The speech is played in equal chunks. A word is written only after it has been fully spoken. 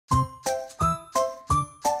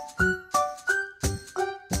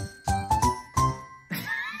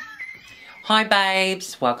Hi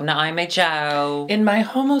babes, welcome to IMHO. In my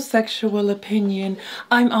homosexual opinion,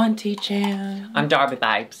 I'm Auntie Jan. I'm Darby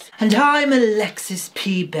babes. And I'm Alexis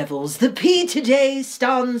P. Bevels. The P today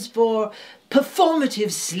stands for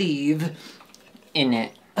performative sleeve. In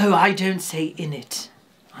it. Oh, I don't say in it.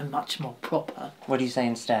 I'm much more proper. What do you say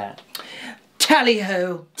instead?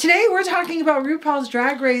 Tally-ho. Today we're talking about RuPaul's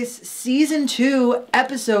Drag Race Season 2,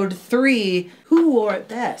 Episode 3, Who Wore It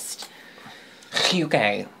Best?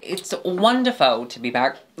 Okay, it's wonderful to be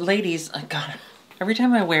back. Ladies, God, every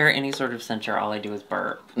time I wear any sort of censure, all I do is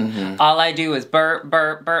burp. All I do is burp,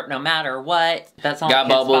 burp, burp, no matter what. That's all. Got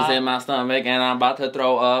bubbles in my stomach and I'm about to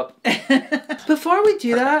throw up. Before we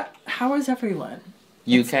do that, how is everyone? UK?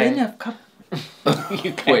 It's been a couple...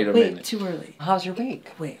 UK. Wait a minute. Wait, too early. How's your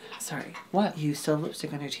week? Wait, sorry. What? You still have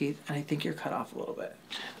lipstick on your teeth, and I think you're cut off a little bit.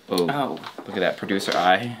 Oh. Look at that producer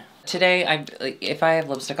eye. Today, if I have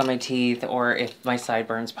lipstick on my teeth or if my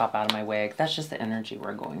sideburns pop out of my wig, that's just the energy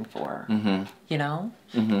we're going for. You know?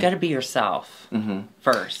 You gotta be yourself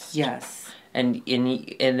first. Yes. And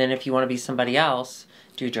then if you want to be somebody else,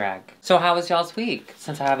 do drag. So how was y'all's week?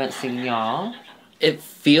 Since I haven't seen y'all. It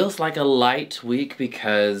feels like a light week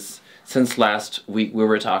because since last week we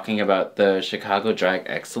were talking about the Chicago Drag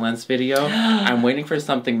Excellence video. I'm waiting for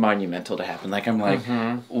something monumental to happen. Like, I'm like,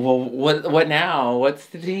 well, what now? What's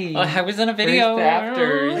the tea? I was in a video.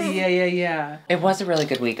 Where's the afters? Yeah. It was a really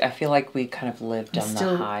good week. I feel like we kind of lived on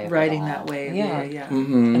the high of riding it all. that wave. Yeah.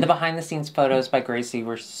 Mm-hmm. And the behind the scenes photos by Gracie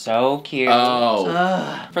were so cute.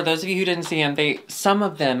 Oh. For those of you who didn't see them, some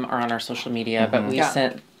of them are on our social media, but we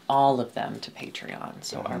sent all of them to Patreon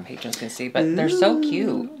so our patrons can see. But they're so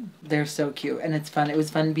cute. They're so cute, and it's fun. It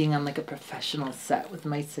was fun being on like a professional set with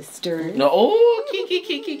my sister. No. Oh,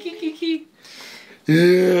 kiki.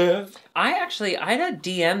 Yeah. I had a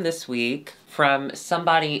DM this week from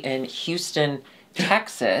somebody in Houston,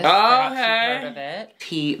 Texas. Oh, Perhaps you've heard of it.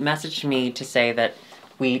 He messaged me to say that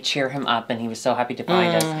we cheer him up and he was so happy to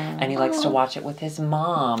find us. And he likes to watch it with his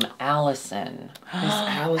mom, Allison.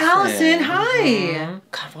 Allison, hi!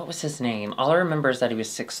 God, what was his name? All I remember is that he was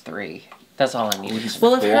 6'3". That's all I need.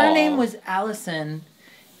 Well, if her name was Allison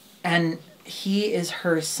and he is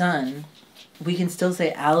her son, we can still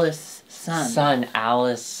say Alice's son.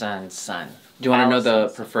 Allison's son. Do you want to know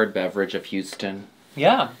the preferred beverage of Houston?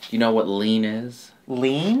 Yeah. Do you know what lean is?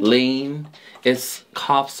 Lean? Lean. It's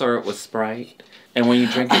cough syrup with Sprite. And when you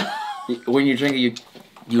drink it,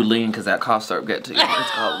 you lean because that cough syrup gets to you.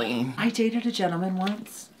 It's called lean. I dated a gentleman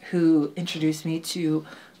once who introduced me to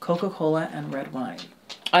Coca-Cola and red wine.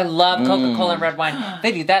 I love Coca-Cola and red wine.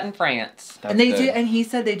 They do that in France. And he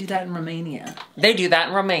said they do that in Romania. They do that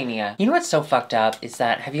in Romania. You know what's so fucked up is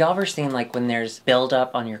that, have you ever seen like when there's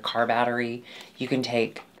buildup on your car battery, you can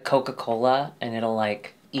take Coca-Cola and it'll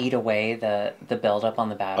like eat away the buildup on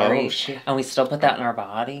the battery. Oh, shit. And we still put that in our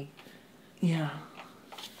body. Yeah.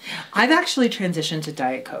 I've actually transitioned to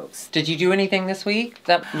Diet Cokes. Did you do anything this week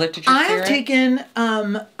that lifted your spirit?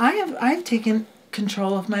 I've taken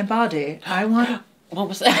control of my body. I want. What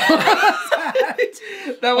was that?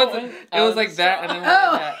 That wasn't. It was like that, and then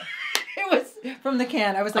that. It was from the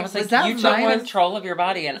can. I was like, you took control of your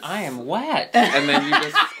body, and I am wet. And then you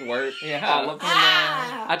just squirt all up in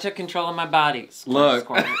there. I took control of my body. Look.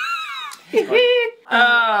 Squirt.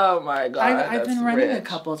 Oh my God. I've been running a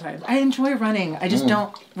couple times. I enjoy running. I just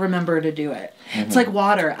don't remember to do it. It's like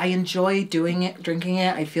water. I enjoy doing it, drinking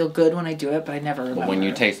it. I feel good when I do it, but I never remember. But when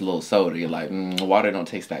you taste a little soda, you're like, water don't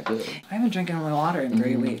taste that good. I haven't drinking my water in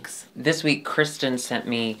 3 weeks. This week, Kristen sent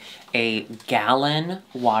me a gallon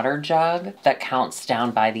water jug that counts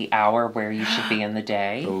down by the hour where you should be in the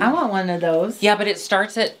day. I want one of those. Yeah, but it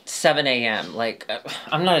starts at 7 a.m. Like,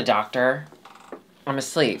 I'm not a doctor. I'm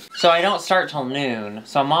asleep. So I don't start till noon.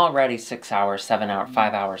 So I'm already 6 hours, 7 hours,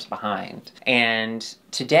 5 hours behind. And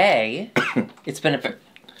today, it's been a...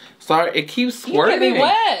 Sorry, it keeps squirting. You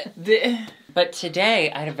get me wet. But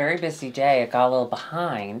today, I had a very busy day. I got a little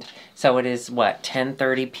behind. So it is, what,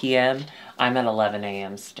 10:30 p.m.? I'm at 11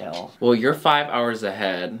 a.m. still. Well, you're 5 hours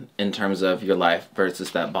ahead in terms of your life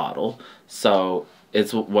versus that bottle. So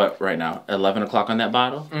it's what right now? 11 o'clock on that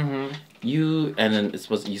bottle? Mm-hmm. And then you're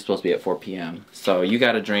supposed to be at 4 p.m. So you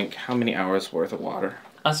got to drink how many hours worth of water?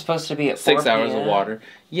 I'm supposed to be at 4 6 hours of water.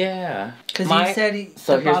 Yeah. Because you said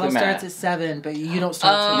the bottle starts at 7, but you don't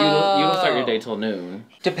start till you don't start your day till noon.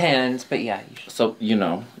 Depends, but yeah. So,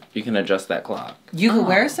 you can adjust that clock. You can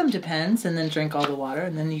wear some Depends and then drink all the water,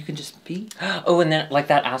 and then you can just pee. Oh, and then like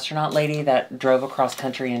that astronaut lady that drove across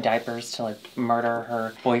country in diapers to like murder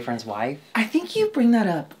her boyfriend's wife. I think you bring that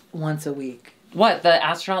up once a week. What, the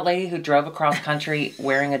astronaut lady who drove across country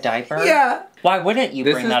wearing a diaper? Yeah. Why wouldn't you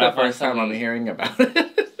bring that up? This is the first time I'm hearing about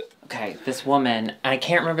it. Okay, this woman, I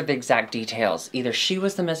can't remember the exact details. Either she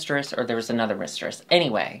was the mistress or there was another mistress.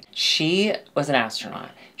 Anyway, she was an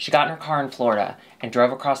astronaut. She got in her car in Florida and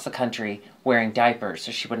drove across the country wearing diapers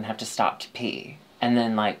so she wouldn't have to stop to pee. And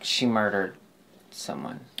then, like, she murdered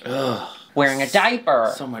someone. Ugh. Wearing a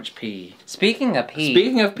diaper. So much pee. Speaking of pee.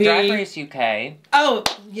 Drag Race UK. Oh,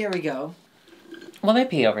 here we go. Well, they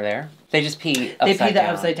pee over there. They just pee upside down. They pee the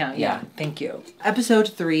upside down, yeah. Thank you. Episode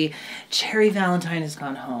 3, Cherry Valentine has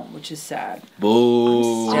gone home, which is sad.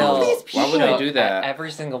 Boo. Still, why would they do that?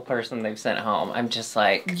 Every single person they've sent home, I'm just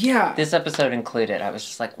like... Yeah. This episode included. I was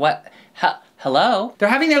just like, what? Hello? They're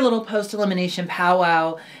having their little post-elimination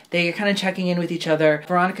powwow. They're kind of checking in with each other.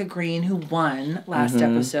 Veronica Green, who won last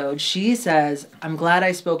episode, she says, I'm glad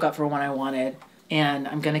I spoke up for what I wanted. And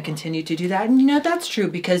I'm going to continue to do that. And you know, that's true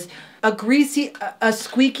because a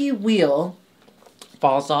squeaky wheel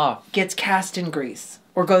falls off. Gets cast in grease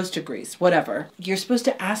or goes to grease, whatever. You're supposed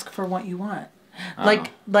to ask for what you want.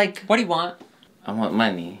 Like, what do you want? I want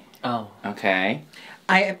money. Oh. Okay.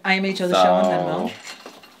 IMHO the show on Venmo.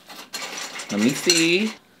 Let me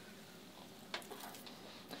see.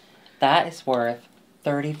 That is worth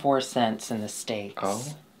 34 cents in the States.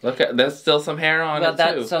 Oh. Look at, there's still some hair on it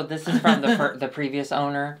too. So this is from the previous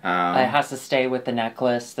owner. It has to stay with the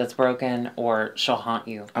necklace that's broken or she'll haunt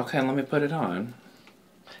you. Okay, let me put it on.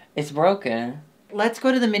 It's broken. Let's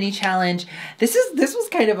go to the mini challenge. This was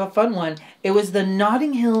kind of a fun one. It was the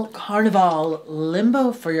Notting Hill Carnival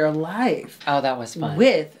Limbo for Your Life. Oh, that was fun.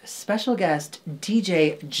 With special guest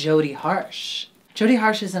DJ Jody Harsh. Jody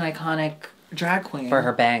Harsh is an iconic drag queen. For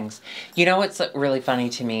her bangs. You know what's really funny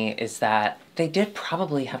to me is that they did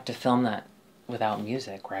probably have to film that without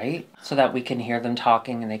music, right? So that we can hear them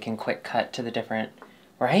talking and they can quick cut to the different...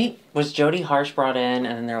 Right? Was Jody Harsh brought in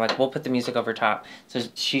and then they're like, we'll put the music over top. So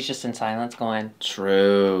she's just in silence going...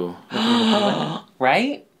 True.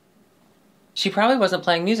 Right? She probably wasn't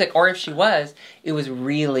playing music. Or if she was, it was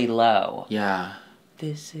really low. Yeah.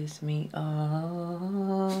 This is me.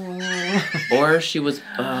 Oh. Or she was...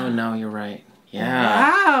 Oh, no, you're right.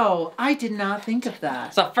 Yeah. Wow. I did not think of that.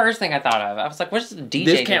 It's the first thing I thought of. I was like, what's the DJ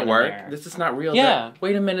This can't work. there? This is not real. Yeah.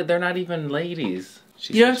 Wait a minute. They're not even ladies.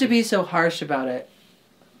 You don't have to be so harsh about it.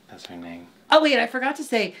 That's her name. Oh, wait. I forgot to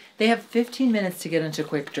say, they have 15 minutes to get into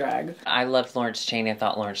quick drag. I loved Lawrence Chaney. I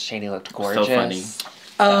thought Lawrence Chaney looked gorgeous. So funny.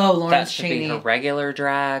 Oh, Lawrence Chaney. Chaney. That should be her regular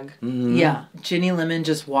drag. Mm-hmm. Yeah. Ginny Lemon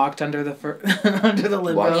just walked under the under the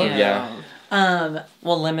limbo. Yeah.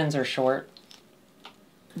 Well, lemons are short.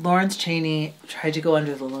 Lawrence Chaney tried to go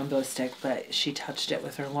under the limbo stick, but she touched it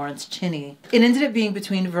with her Lawrence Chinny. It ended up being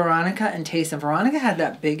between Veronica and Taysom. Veronica had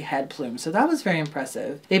that big head plume, so that was very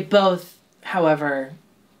impressive. They both, however,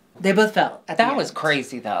 fell at the That end. was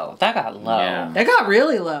crazy, though. That got low. Yeah. That got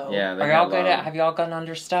really low. Yeah. Are y'all good at... Have y'all gone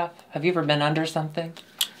under stuff? Have you ever been under something?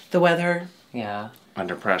 The weather. Yeah.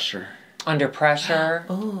 Under pressure. Under pressure.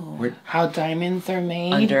 Oh. How diamonds are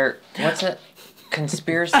made. Under... What's it?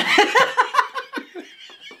 Conspiracy?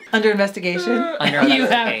 Under investigation. Under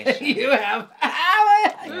investigation. You have.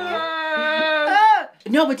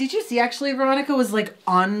 No, but did you see actually Veronica was like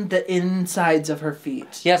on the insides of her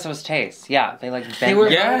feet? Yes, it was Taste. Yeah, they like bent. They were.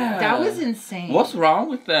 Yeah. That was insane. What's wrong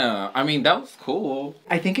with them? I mean, that was cool.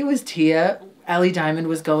 I think it was Tia. Ellie Diamond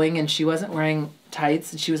was going and she wasn't wearing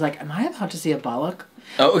tights and she was like, "Am I about to see a bollock?"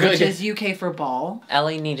 Oh, okay. Which is UK for ball.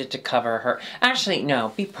 Ellie needed to cover her. Actually,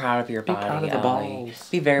 no. Be proud of your body. Be proud of the Ellie. balls.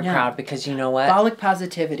 Be very Yeah. proud because you know what? Bollock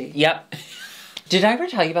positivity. Yep. Did I ever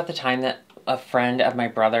tell you about the time that a friend of my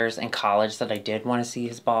brother's in college that I did want to see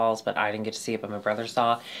his balls, but I didn't get to see it, but my brother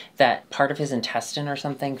saw, that part of his intestine or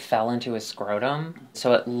something fell into his scrotum.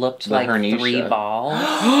 So it looked like hernia. 3 balls.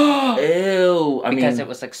 Ew. Because it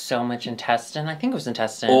was like so much intestine. I think it was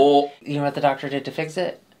intestine. Oh. You know what the doctor did to fix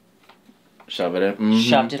it? Shove it in. Mm-hmm.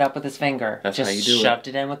 Shoved it up with his finger. That's just how you do it. shoved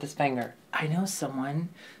it in with his finger. I know someone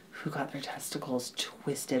who got their testicles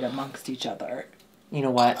twisted amongst each other. You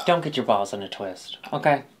know what? Don't get your balls in a twist.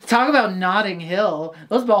 Okay? Talk about Notting Hill.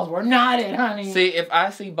 Those balls were knotted, honey. See, if I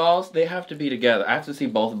see balls, they have to be together. I have to see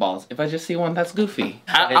both balls. If I just see one, that's goofy.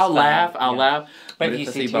 That is I'll fun. laugh. I'll Yeah. laugh. But if you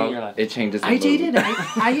I see two, both, you're like... it changes the I mood. dated.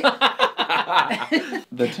 I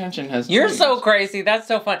The tension has You're changed. so crazy. That's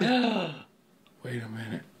so fun. Wait a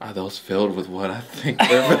minute. Are those filled with what I think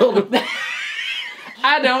they're filled with?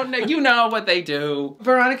 I don't know. You know what they do.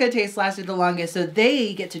 Veronica Taste lasted the longest, so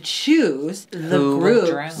they get to choose the Who would groups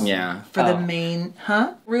drown? Yeah. for the Oh. main.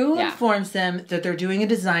 Rue Yeah. informs them that they're doing a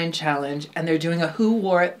design challenge and they're doing a who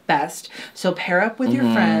wore it best. So pair up with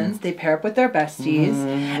your friends. They pair up with their besties,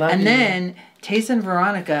 love and you. then Taste and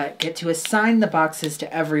Veronica get to assign the boxes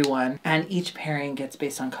to everyone, and each pairing gets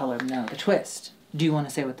based on color. No, the twist Do you want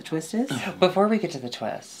to say what the twist is? Before we get to the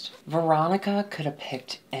twist, Veronica could have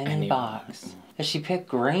picked any box. Did she pick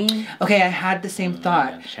green? Okay, I had the same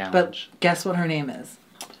thought. challenge. But guess what her name is?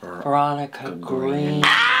 Veronica Green.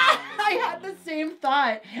 I had the same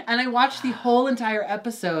thought. And I watched the whole entire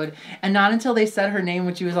episode. And not until they said her name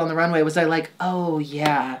when she was on the runway was I like, oh,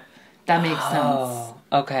 yeah. That makes sense. Oh,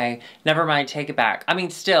 okay. Never mind. Take it back. I mean,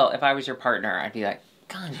 still, if I was your partner, I'd be like,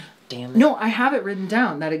 God damn it. No, I have it written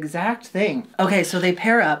down. That exact thing. Okay, so they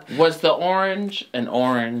pair up. Was the orange an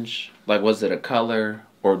orange? Like, was it a color?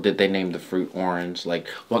 Or did they name the fruit orange? Like,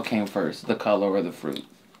 what came first? The color or the fruit?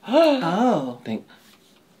 Oh.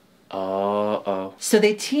 So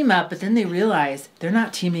they team up, but then they realize they're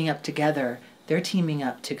not teaming up together. They're teaming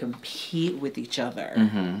up to compete with each other.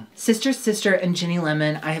 Mm-hmm. Sister, and Ginny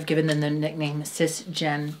Lemon, I have given them the nickname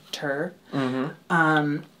Cisgender.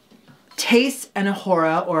 Mm-hmm. Tace and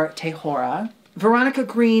Ahura, or Tehora. Veronica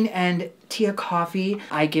Green and Tia Coffee,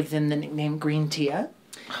 I give them the nickname Green Tia.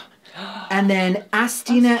 And then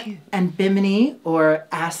Astina and Bimini, or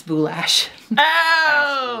Ass Boulash.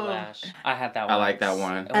 Oh! I had that one. I like that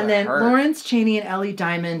one. And then Lawrence Chaney and Ellie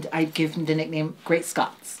Diamond, I give them the nickname Great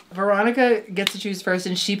Scots. Veronica gets to choose first,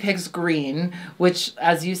 and she picks green, which,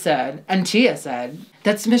 as you said, and Tia said,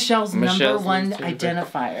 that's Michelle's number one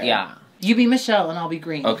identifier. Yeah. You be Michelle, and I'll be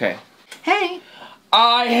green. Okay. Hey.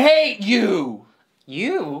 I hate you!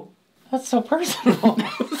 You? That's so personal.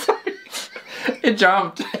 It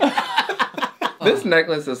jumped. This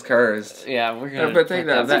necklace is cursed. Yeah, we're gonna But take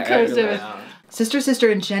that. That's cursive.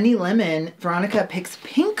 Sister, and Jenny Lemon, Veronica picks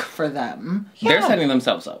pink for them. They're setting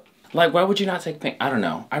themselves up. Like, why would you not take pink? I don't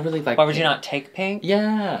know. I really like Why would pink. you not take pink?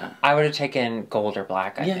 Yeah. I would have taken gold or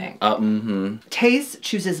black, I think. Tace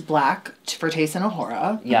chooses black for Tace and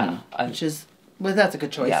Ahura. Yeah. Which is, well, that's a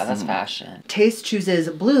good choice. Yeah, that's fashion. Tace chooses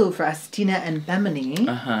blue for Astina and Bemini.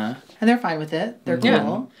 Uh-huh. And they're fine with it. They're cool.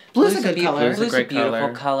 Yeah. Blue's a good color. Blue's a great beautiful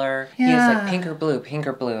color. Yeah. He's like pink or blue,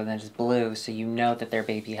 and then just blue, so you know that their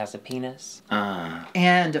baby has a penis.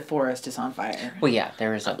 And a forest is on fire. Well, yeah,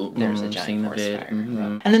 there's a giant forest fire.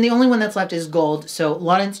 And then the only one that's left is gold. So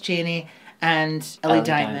Lawrence Chaney and Ellie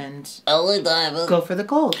Diamond go for the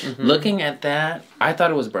gold. Looking at that, I thought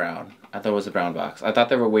it was brown. I thought it was a brown box. I thought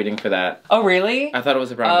they were waiting for that. Oh, really? I thought it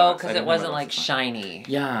was a brown box. Oh, because it wasn't like shiny.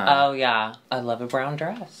 Yeah. Oh, yeah. I love a brown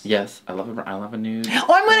dress. Yes, I love a nude.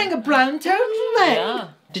 Oh, I'm wearing a brown turtleneck. Yeah.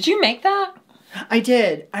 Did you make that? I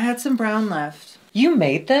did. I had some brown left. You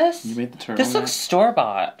made this? You made the turtleneck. This looks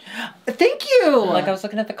store-bought. Thank you. Like, I was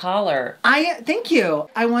looking at the collar. Thank you.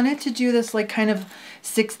 I wanted to do this, like, kind of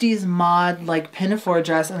 60s mod, like, pinafore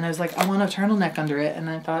dress, and I was like, I want a turtleneck under it, and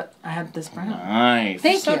I thought I had this brown. Nice.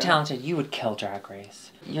 Thank so you. talented. You would kill Drag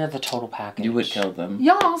Race. You're the total package. You would kill them.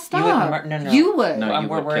 Y'all, stop. No. You would. No.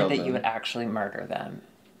 We're worried that them. you would actually murder them.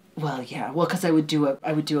 Well, yeah. Well, because I would do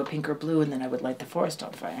a pink or blue, and then I would light the forest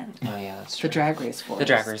on fire. Oh, yeah, that's true. The Drag Race forest. The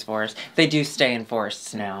Drag Race forest. They do stay in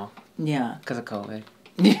forests now. Yeah. Because of COVID.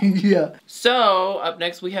 Yeah. So, up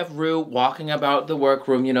next we have Rue walking about the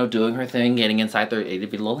workroom, you know, doing her thing, getting inside their itty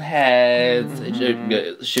bitty little heads,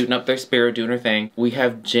 shooting up their spirit, doing her thing. We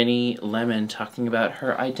have Ginny Lemon talking about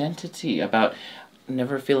her identity, about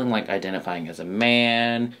never feeling like identifying as a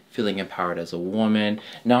man, feeling empowered as a woman,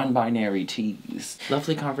 non-binary teas.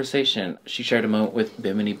 Lovely conversation. She shared a moment with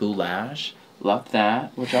Bimini Boulash. Loved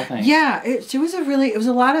that. What y'all think? Yeah, it was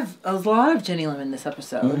a lot of Ginny Lemon this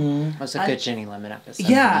episode. It was a good Ginny Lemon episode.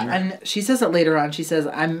 Yeah, and she says it later on. She says,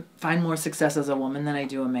 "I find more success as a woman than I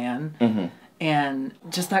do a man." And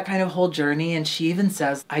just that kind of whole journey. And she even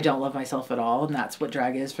says, "I don't love myself at all," and that's what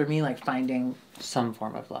drag is for me, like finding some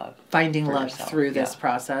form of love. Finding love yourself, through this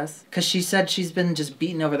process. Because she said she's been just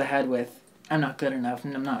beaten over the head with, "I'm not good enough,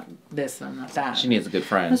 and I'm not this, and I'm not that." She needs a good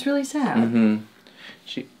friend. It was really sad.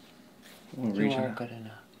 You are good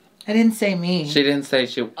enough. I didn't say me. She didn't say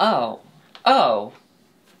she... Oh.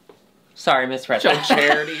 Sorry, misread. Your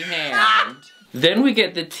charity hand. Then we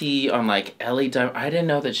get the tea on, like, Ellie Diamond. I didn't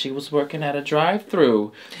know that she was working at a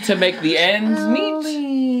drive-thru to make the ends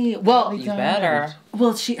meet. Well, you better.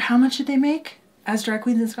 Well, how much did they make as drag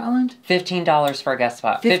queens in Scotland? $15 for a guest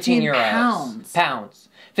spot. 15 euros. Pounds.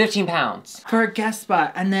 15 pounds. For a guest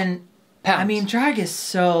spot. And then, pounds. I mean, drag is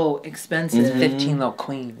so expensive. 15 little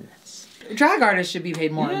queens. Drag artists should be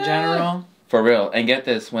paid more in general. For real. And get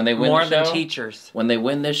this, when they win the show... More than teachers. When they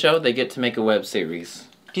win this show, they get to make a web series.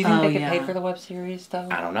 Do you think they get paid for the web series, though?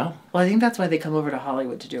 I don't know. Well, I think that's why they come over to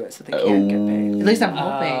Hollywood to do it, so they can get paid. At least I'm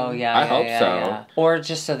hoping. Oh, yeah. I hope so. Yeah. Or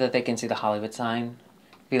just so that they can see the Hollywood sign.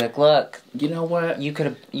 Be like, look. You know what? You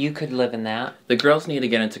could live in that. The girls need to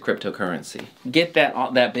get into cryptocurrency. Get that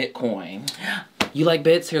Bitcoin. You like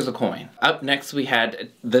bits? Here's a coin. Up next, we had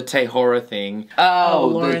the Tehora thing.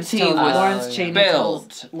 Lawrence the tea was Lawrence Chaney spilled.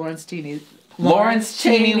 tells Lawrence Chaney. Lawrence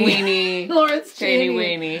Chaney Weenie. Lawrence Chaney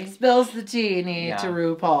Chaney Weenie. spills the tea to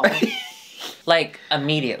RuPaul. Like,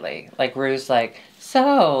 immediately. Like, Rue's like,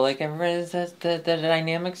 so, like, everybody's, the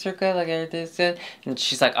dynamics are good, like, everything's good. And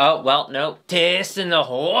she's like, oh, well, no. Taste in the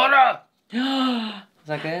water. Was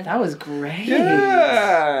that good? That was great.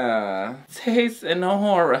 Yeah. Taste in the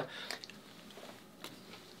horror.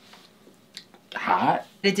 Hot.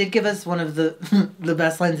 It did give us one of the the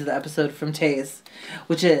best lines of the episode from Taze,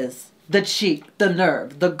 which is the cheek, the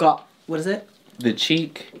nerve, the gall. What is it? The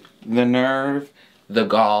cheek, the nerve, the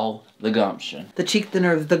gall, the gumption. The cheek, the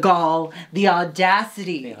nerve, the gall, the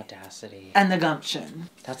audacity. The audacity. And the gumption.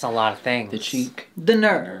 That's a lot of things. The cheek, The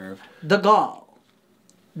nerve, the gall,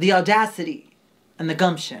 the audacity, and the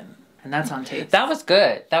gumption. And that's on Taze. That was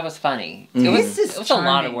good. That was funny. Mm-hmm. It was a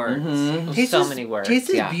lot of words. It was so many words. Taze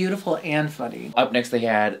is yeah. beautiful and funny. Up next, they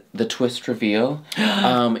had the twist reveal.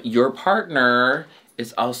 Your partner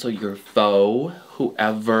is also your foe.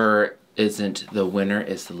 Whoever isn't the winner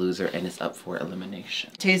is the loser and is up for elimination.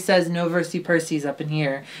 Taze says no Versy Percy's up in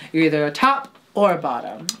here. You're either a top or a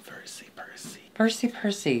bottom. Percy.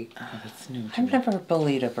 Oh, that's new to I've me. never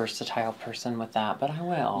bullied a versatile person with that, but I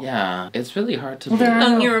will. Yeah, it's really hard to there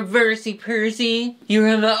believe. are- You're a Versy Percy. You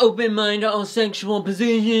have an open mind to all sexual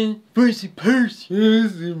position. Versy Percy.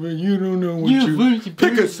 Yes, but you don't know what you...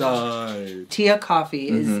 Pick a side. Tia Coffee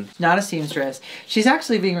is not a seamstress. She's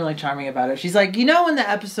actually being really charming about it. She's like, you know in the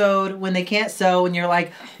episode when they can't sew and you're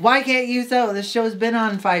like, why can't you sew? This show's been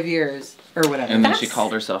on 5 years. Or whatever. And then she That's-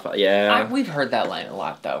 called herself out. Yeah. We've heard that line a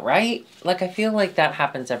lot, though, right? Like, I feel like that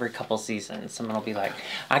happens every couple seasons. Someone will be like,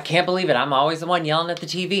 I can't believe it. I'm always the one yelling at the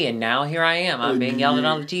TV, and now here I am. I'm being yelled at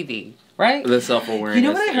on the TV. Right? The self-awareness. You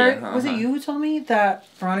know what I heard? Yeah, Was it you who told me that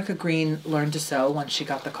Veronica Green learned to sew once she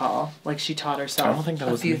got the call? Like she taught herself I don't think that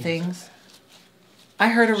a was few me. things? I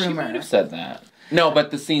heard a She rumor. might have said that. No,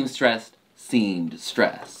 but the seamstress seemed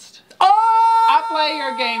stressed. Oh! I play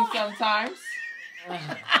your game sometimes.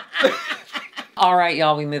 All right,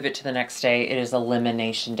 y'all, we move it to the next day. It is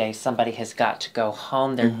elimination day. Somebody has got to go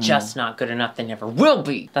home. They're just not good enough. They never will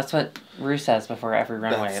be. That's what Rue says before every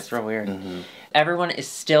runway. It's real weird. Everyone is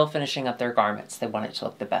still finishing up their garments. They want it to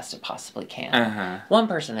look the best it possibly can. One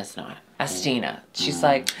person is not. Astina. She's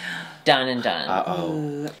like, done and done.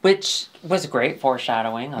 Uh-oh. Which was great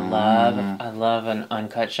foreshadowing. I love an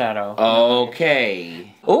uncut shadow.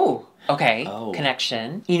 Okay. Ooh. Okay, Oh.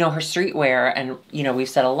 connection. You know, her streetwear, and, you know, we've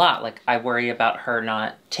said a lot, like, I worry about her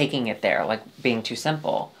not taking it there, like, being too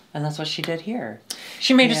simple. And that's what she did here.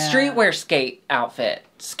 She made a streetwear skate outfit.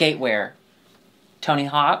 Skatewear. Tony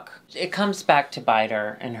Hawk. It comes back to bite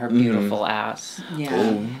her and her beautiful ass.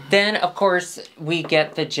 Yeah. Then, of course, we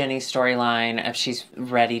get the Jenny storyline of she's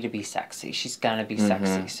ready to be sexy. She's gonna be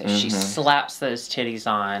sexy. So she slaps those titties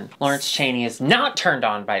on. Lawrence Chaney is not turned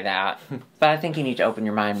on by that. But I think you need to open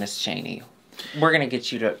your mind, Miss Chaney. We're gonna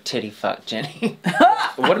get you to titty fuck Jenny.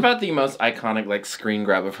 What about the most iconic, like, screen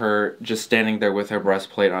grab of her just standing there with her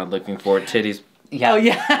breastplate on looking for titties Yeah. Oh,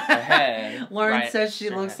 yeah. ahead? Lauren Right. says she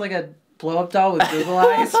Sure. looks like a blow-up doll with Google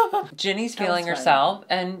eyes. Jenny's That feeling was fun. herself,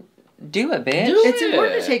 and do it, bitch. Do It's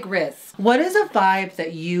important Yeah. to take risks. What is a vibe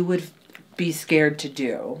that you would be scared to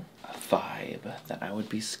do? A vibe that I would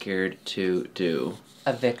be scared to do.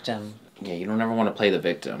 A victim. Yeah, you don't ever want to play the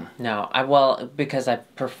victim. No, because I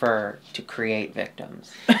prefer to create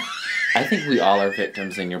victims. I think we all are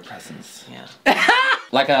victims in your presence. Yeah.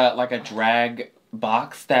 Like a drag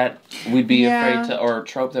box that we'd be afraid to, or a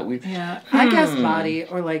trope that we... Yeah. I guess body,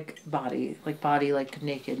 like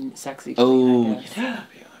naked and sexy. Queen, I guess.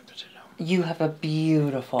 You have a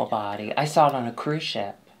beautiful body. I saw it on a cruise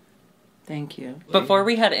ship. Thank you. Before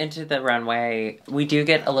we head into the runway, we do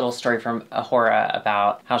get a little story from Ahura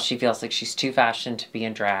about how she feels like she's too fashion to be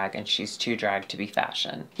in drag and she's too drag to be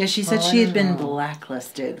fashion. Yeah, she said she had been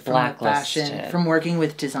blacklisted from like, Blacklisted. fashion, from working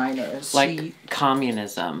with designers. Like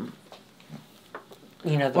communism.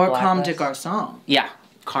 You know, the or comme de blacklist? garçon. Yeah.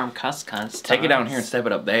 Carm cuss cunts. Take it down here and step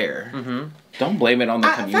it up there. Mm-hmm. Don't blame it on the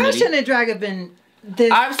community. Fashion and drag have been...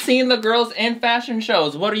 This, I've seen the girls in fashion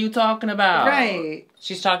shows. What are you talking about? right.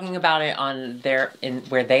 She's talking about it on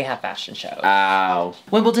where they have fashion shows. Ow.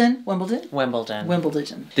 Wimbledon.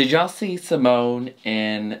 Wimbledon. Did y'all see Simone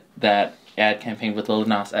in that ad campaign with Lil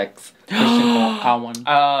Nas X? Christian Kawan?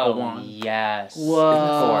 Oh, Kawan. yes.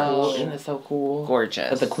 Whoa. Isn't it so cool?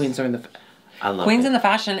 Gorgeous. That the queens are in the... I love Queens it. in the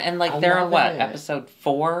fashion, and like I they're on love what, it. episode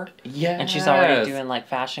 4? Yes. And she's already doing like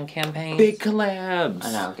fashion campaigns. big collabs.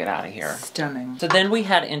 I know, get out of here. Stunning. So then we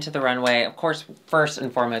head into the runway. Of course, first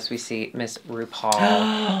and foremost, we see Miss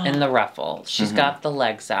RuPaul in the ruffle. She's got the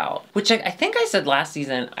legs out, which I think I said last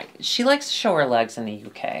season. She likes to show her legs in the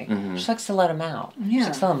UK. She likes to let them out. She Yeah.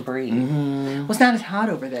 likes to let them breathe. Well, it's not as hot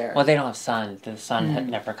over there. Well, they don't have sun. The sun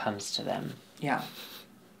never comes to them. Yeah.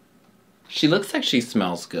 She looks like she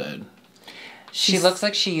smells good. She looks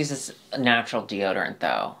like she uses natural deodorant,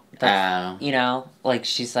 though. That's, you know, like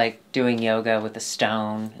she's like doing yoga with a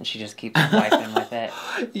stone, and she just keeps wiping with it.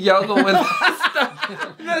 Yoga with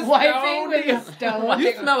the Wiping with a stone.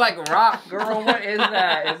 You smell like rock, girl. What is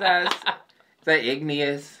that? Is that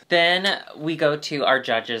igneous? Then we go to our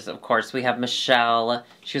judges, of course. We have Michelle.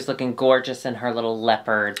 She was looking gorgeous in her little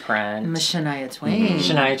leopard print. Shania Twain.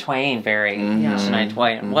 Shania Twain, very. Yeah. Shania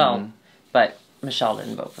Twain. Well, but Michelle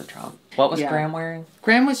didn't vote for Trump. What was Graham wearing?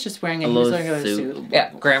 Graham was just wearing a little suit.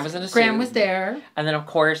 Yeah, Graham was in a suit. Graham was there. And then, of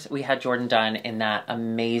course, we had Jordan Dunn in that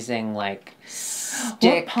amazing, like, What,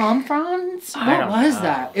 stick. palm fronds? I What don't was know.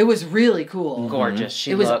 that? It was really cool. Gorgeous.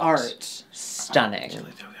 She It was looked art. stunning.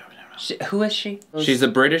 Who is she? She's a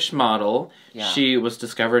British model. Yeah. She was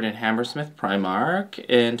discovered in Hammersmith Primark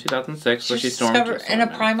in 2006, where she stormed discovered in a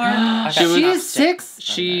Primark? She She is 6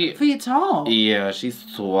 She, feet tall. yeah, she's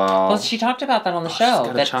swell. Well, she talked about that on the she's show. got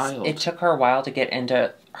a That child. it took her a while to get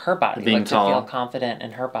into her body, Being like tall. to feel confident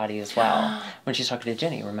in her body as well. When she's talking to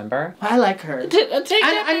Ginny, remember? I like her. Take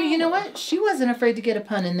And you know what? She wasn't afraid to get a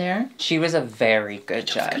pun in there. She was a very good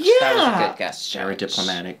judge. Yeah. That was a good guest judge. Very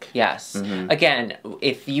diplomatic. Yes. Again,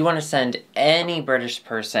 if you want to send any British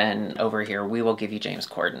person over here, we will give you James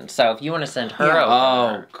Corden. So if you want to send her over,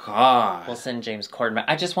 Oh, God. we'll send James Corden. But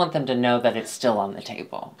I just want them to know that it's still on the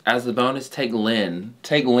table. As the bonus, take Lynn.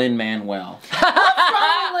 Take Lynn Manuel.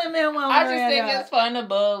 fun to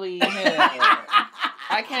bully him.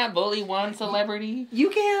 I can't bully one celebrity. You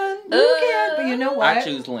can. You can. But you know what? I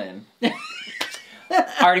choose Lynn. I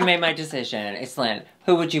already made my decision. It's Lynn.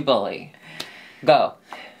 Who would you bully? Go.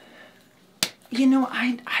 You know,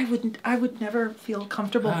 I would never feel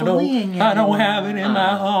comfortable bullying you. I don't have it in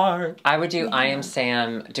my heart. I would do I Am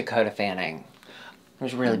Sam Dakota Fanning. I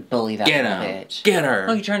would really bully that Get little him. bitch. Get her.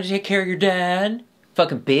 Oh, you trying to take care of your dad?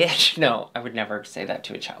 Fucking bitch. No, I would never say that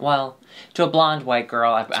to a child. Well, to a blonde white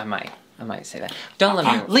girl, I might say that. Don't let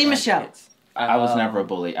me. Lee Michelle. I was never a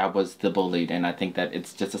bully. I was the bullied, and I think that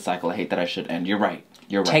it's just a cycle of hate that I should end. You're right.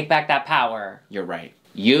 You're right. Take back that power. You're right.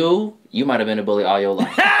 You might have been a bully all your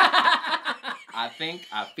life. I think,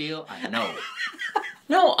 I feel, I know.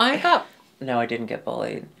 No, I didn't get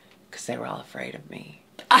bullied because they were all afraid of me.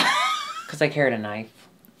 Because I carried a knife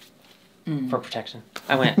for protection.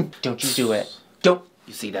 I went, don't you do it. Don't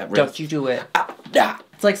You see that wrist? don't you do it.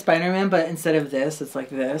 It's like Spider-Man, but instead of this, it's like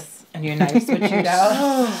this, and your knife would shoot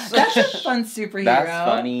out. That's a fun superhero. That's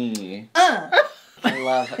funny. I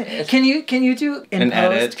love it. Can you do in An post?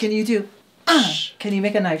 edit. Can you do? Can you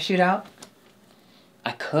make a knife shoot out?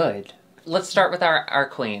 I could. Let's start with our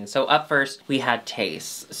queen. So up first, we had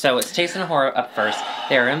Tace. So it's Tace and Ahura up first.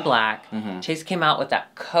 They're in black. Tace came out with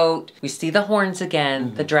that coat. We see the horns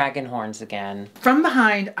again, the dragon horns again. From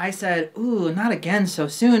behind, I said, "Ooh, not again so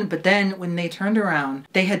soon." But then when they turned around,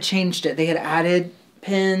 they had changed it. They had added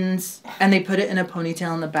pins and they put it in a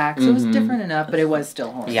ponytail in the back, so it was different enough, but it was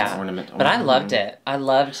still horns. Yeah, Ornament. but I loved it. I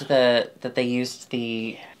loved that they used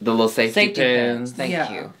the The little safety pins. Thank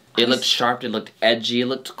Yeah. you. It looked sharp. It looked edgy. It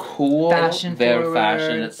looked cool. Fashion Very forward.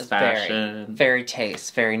 fashion. It's Very, fashion. very Tace.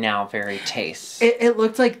 Very Tace. It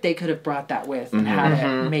looked like they could have brought that with and had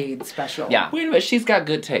it made special. Yeah, Wait a minute. She's got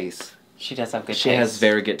good taste. she does have good She taste. has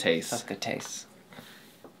very good taste. That's good taste.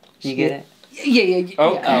 You get it? Yeah.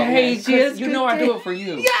 Oh, yeah. hey, She has you good know I do taste. it for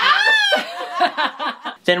you.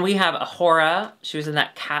 Then we have Ahura. She was in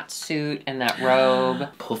that cat suit and that robe.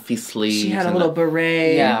 Puffy sleeves. She had a and little the-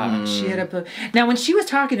 beret. Yeah. She had a. Now, when she was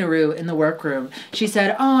talking to Rue in the workroom, she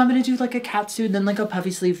said, "Oh, I'm gonna do like a cat suit, and then like a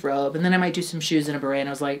puffy sleeve robe, and then I might do some shoes and a beret." And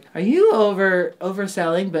I was like, "Are you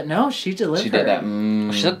overselling?" But no, she delivered. She did that.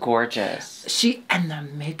 She looked gorgeous. She and the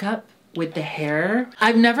makeup with the hair.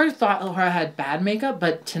 I've never thought Ahura had bad makeup,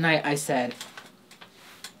 but tonight I said,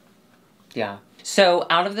 Yeah. So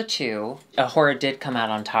out of the two, Ahura did come out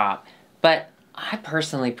on top, but I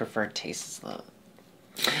personally preferred Tace's look.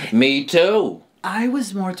 Me too. I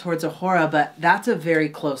was more towards Ahura, but that's a very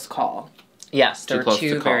close call. Yes, Too there were close to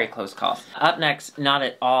two call. very close calls. Up next, not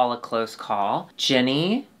at all a close call.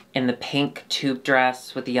 Jenny in the pink tube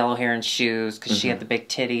dress with the yellow hair and shoes because she had the big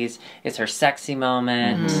titties. It's her sexy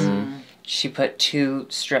moment. She put 2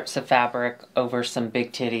 strips of fabric over some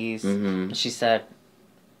big titties. And she said,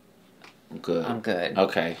 Good. I'm good.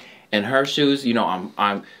 Okay. And her shoes, you know,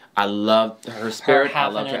 I love her spirit. I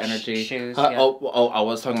love her energy. Shoes, I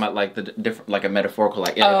was talking about like the different, like a metaphorical,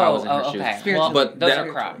 like if I was in her shoes. Okay. Well, but those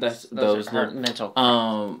are Crocs. Those are her little,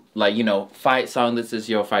 mental. like, you know, fight song. This is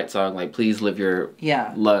your fight song. Like, please live your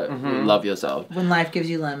love yourself. When life gives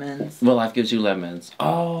you lemons. When life gives you lemons.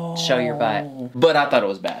 Oh, show your butt. But I thought it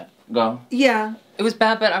was bad. Go. Yeah. It was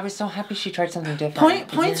bad, but I was so happy she tried something different.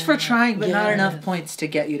 Points for trying, but not enough points to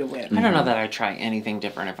get you to win. I don't know that I'd try anything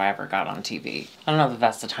different if I ever got on TV. I don't know that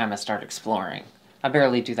that's the time I start exploring. I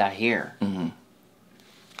barely do that here. Mm-hmm.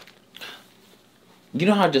 You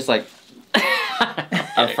know how just like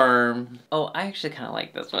affirm. Oh, I actually kind of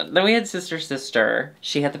like this one. Then we had Sister.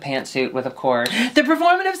 She had the pantsuit with, of course, the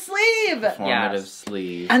performative sleeve. Performative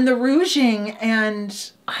sleeve. And the rouging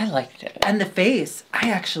and I liked it. And the face,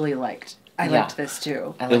 I actually liked. I liked this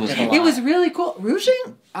too. I liked it a lot. It was really cool.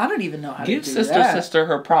 Rouging? I don't even know how Give to do Sister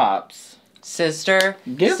her props.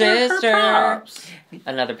 Give her props.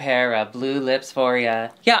 Another pair of blue lips for ya.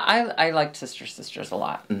 Yeah, I liked Sisters a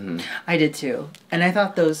lot. Mm-hmm. I did too. And I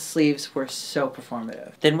thought those sleeves were so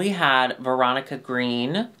performative. Then we had Veronica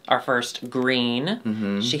Green, our first green.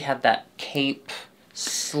 Mm-hmm. She had that cape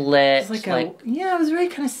slit. It was it was very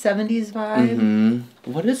kind of 70s vibe.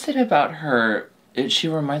 Mm-hmm. What is it about her? She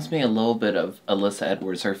reminds me a little bit of Alyssa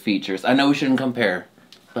Edwards, her features. I know we shouldn't compare,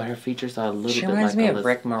 but her features are a little bit like Alyssa. She reminds me of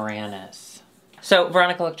Rick Moranis. So,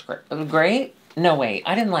 Veronica looked great? No, wait.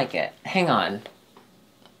 I didn't like it. Hang on.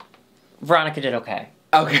 Veronica did okay.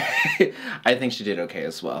 Okay. I think she did okay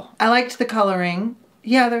as well. I liked the coloring.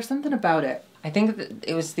 Yeah, there's something about it. I think that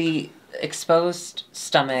it was the exposed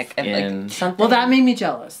stomach and like something. Well, that made me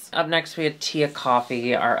jealous. Up next, we had Tia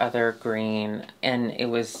Coffee, our other green, and it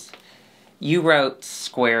was... You wrote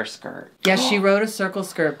square skirt. Yes, she wrote a circle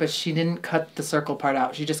skirt, but she didn't cut the circle part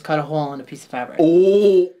out. She just cut a hole in a piece of fabric.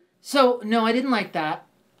 Oh! So, no, I didn't like that.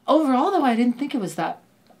 Overall, though, I didn't think it was that...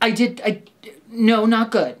 No, not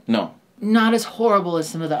good. No. Not as horrible as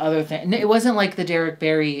some of the other things. It wasn't like the Derek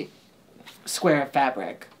Barry square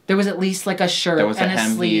fabric. There was at least like a shirt and a sleeve. There was a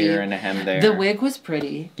hem here and a hem there. The wig was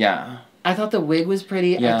pretty. Yeah. I thought the wig was pretty.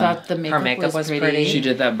 Yeah. I thought the makeup was pretty. She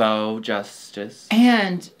did that bow justice.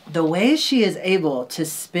 And the way she is able to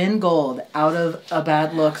spin gold out of a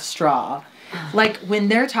bad look straw. Like, when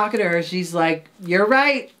they're talking to her, she's like, you're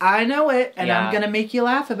right, I know it, and I'm going to make you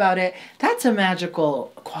laugh about it. That's a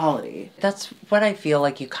magical quality. That's what I feel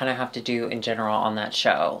like you kind of have to do in general on that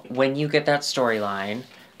show. When you get that storyline,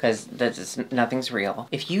 because nothing's real,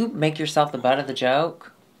 if you make yourself the butt of the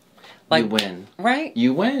joke... Like, you win. Right?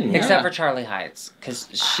 You win, Except for Charlie Heights, because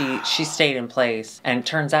she stayed in place, and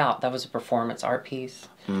turns out that was a performance art piece,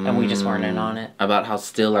 and we just weren't in on it. About how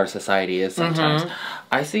still our society is sometimes.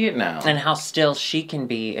 I see it now. And how still she can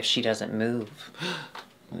be if she doesn't move.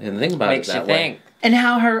 And think about Makes it that you think. way. And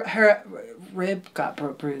how her rib got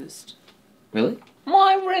bruised. Really?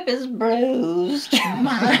 My rib is bruised.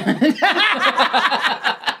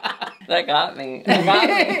 That got me.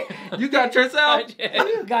 You got yourself.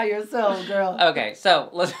 You got yourself, girl. Okay, so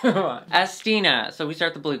let's move on. Estina. So we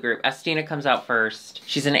start the blue group. Estina comes out first.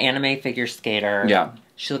 She's an anime figure skater. Yeah.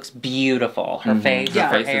 She looks beautiful. Her face,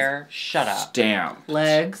 her hair. Shut up. Stamp.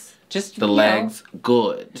 Legs. Just the legs.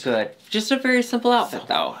 Good. Good. Just a very simple outfit,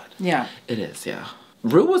 though. Yeah. It is, yeah.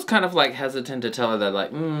 Rue was kind of like hesitant to tell her that,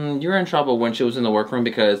 like, you're in trouble when she was in the workroom,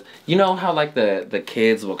 because you know how like the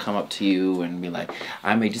kids will come up to you and be like,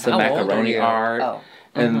 I made you some macaroni art. Oh.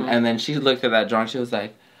 And then she looked at that drawing, she was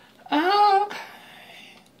like, oh, okay.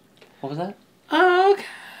 What was that? Oh,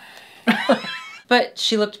 okay. But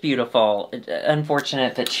she looked beautiful.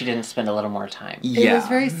 Unfortunate that she didn't spend a little more time. Yeah. It was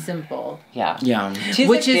very simple. Yeah. Yeah.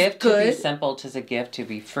 Which is gift good. To be simple. Tis a gift to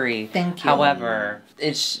be free. Thank you. However,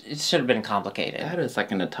 it should have been complicated. That is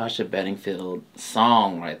like a Natasha Bedingfield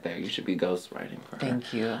song right there. You should be ghostwriting for her.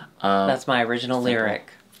 Thank you. That's my original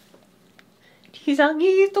lyric. Tis a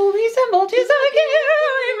gift to be simple. Tis a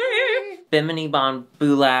gift. Bimini Bon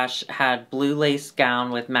Boulash had blue lace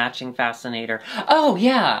gown with matching fascinator. Oh,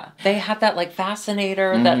 yeah. They had that, like,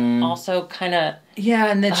 fascinator that also kind of... Yeah,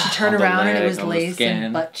 and then she turned around and it was on lace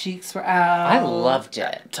and butt cheeks were out. I loved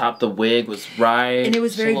it. Top the wig was right. And it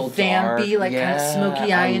was very vampy, like kind of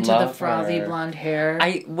smoky eye into the frothy blonde hair.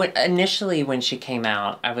 Initially, when she came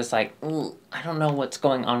out, I was like, ooh, I don't know what's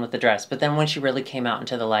going on with the dress. But then when she really came out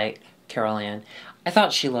into the light, Carol Ann, I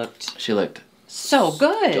thought she looked... so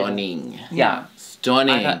good. Stunning. Yeah.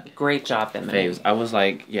 Stunning. Great job, Bimini. Faves. I was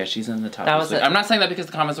like, yeah, she's in the top. That was I'm not saying that because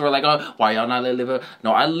the comments were like, oh, why y'all not live?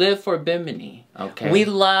 No, I live for Bimini. Okay. We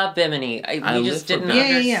love Bimini. We just didn't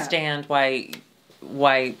understand why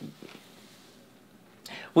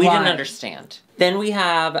We Why? didn't understand. Then we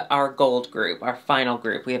have our gold group, our final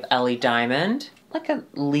group. We have Ellie Diamond, like a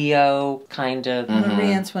Leo kind of.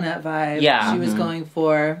 Marie Antoinette vibe. Yeah. She was going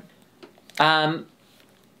for.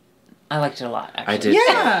 I liked it a lot, actually. I did.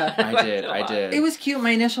 Yeah. I did. It was cute. My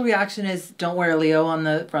initial reaction is don't wear a Leo on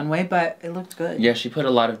the runway, but it looked good. Yeah, she put a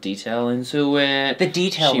lot of detail into it. The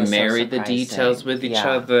detail She was so married the surprising. details with each Yeah.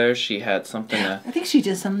 other. She had something to... I think she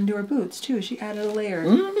did something to her boots, too. She added a layer.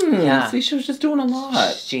 Yeah. See, she was just doing a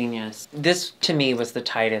lot. She's genius. This, to me, was the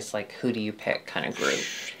tightest, like, who do you pick kind of group.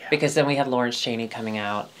 Because then we had Lawrence Chaney coming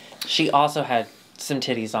out. She also had some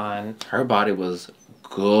titties on. Her body was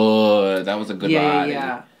good. That was a good body.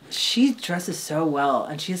 Yeah. She dresses so well,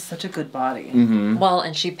 and she has such a good body. Mm-hmm. Well,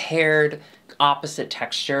 and she paired opposite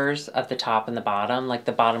textures of the top and the bottom. Like,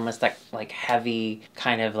 the bottom was that, like, heavy,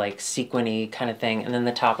 kind of, like, sequiny kind of thing. And then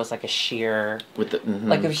the top was, like, a sheer. With the...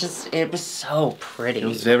 Like, it was so pretty. It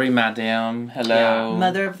was very madame. Hello.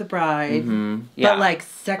 Mother of the bride. Yeah. But, like,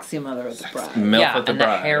 sexy mother of the bride. Milf Yeah, of the and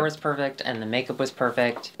bride. the hair was perfect, and the makeup was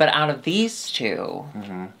perfect. But out of these two,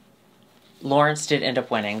 Lawrence did end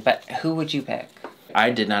up winning. But who would you pick? I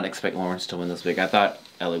did not expect Lawrence to win this week. I thought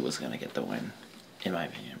Ellie was going to get the win, in my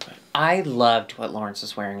opinion. But I loved what Lawrence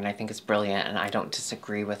was wearing, and I think it's brilliant, and I don't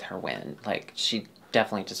disagree with her win. Like, she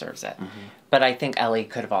definitely deserves it. But I think Ellie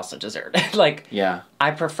could have also deserved it. Like, yeah.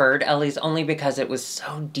 I preferred Ellie's only because it was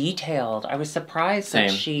so detailed. I was surprised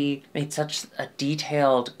that Same. she made such a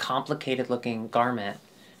detailed, complicated-looking garment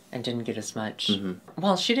and didn't get as much.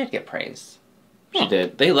 Well, she did get praise. She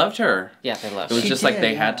did. They loved her. Yeah, they loved It was her. just did, like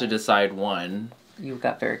they had yeah. to decide one. You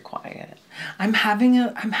got very quiet. I'm having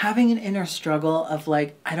an inner struggle of,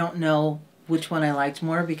 like, I don't know which one I liked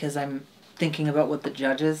more because I'm thinking about what the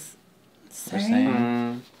judges They're say.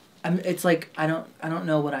 saying. It's like I don't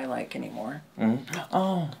know what I like anymore.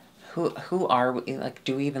 Oh. Who are we? Like,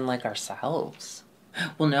 do we even like ourselves?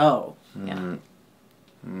 Well, no. Yeah.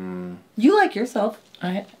 You like yourself.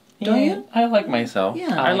 Don't you? I like myself.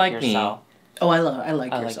 Yeah. I like me. yourself. Oh, I I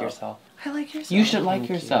like yourself. like yourself. I like yourself. You should like Thank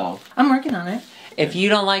you. yourself. I'm working on it. If you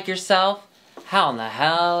don't like yourself, how in the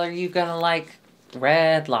hell are you gonna like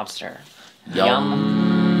Red Lobster?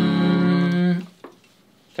 Yum.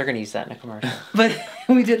 They're gonna use that in a commercial. But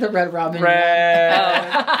we did the Red Robin.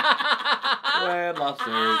 Red. Red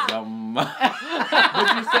lobster. Yum.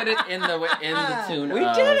 But you said it in the tune. We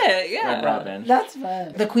did it, yeah. Red Robin. That's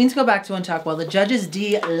fun. The queens go back to Untucked while the judges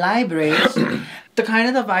deliberate. The kind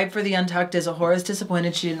of the vibe for the Untucked is Ahora's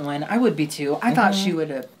disappointed she didn't win. I would be too. I thought she would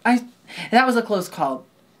have. That was a close call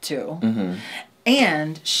too.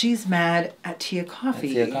 And she's mad at Tia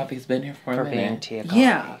Coffee. Tia Coffee's been here for a being minute. Tia Coffee.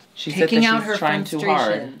 Yeah. She said taking that out she's her trying too hard.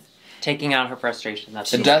 frustration. Taking out her frustration. That's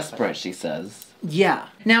The what desperate, she says. Yeah.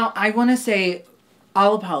 Now, I want to say,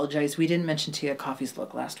 I'll apologize. We didn't mention Tia Coffee's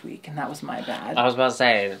look last week, and that was my bad. I was about to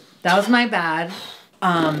say. That was my bad.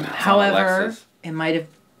 However, Alexis. it might have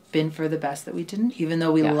been for the best that we didn't, even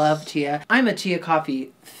though we Yes. love Tia. I'm a Tia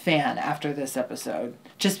Coffee fan after this episode,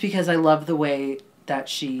 just because I love the way that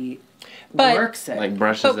she But- works it. Like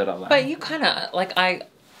brushes it all out. But you kind of like I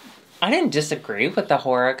didn't disagree with the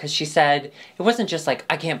horror because she said it wasn't just like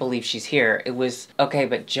I can't believe she's here. It was okay,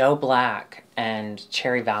 but Joe Black and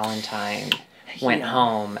Cherry Valentine went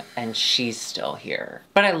home and she's still here.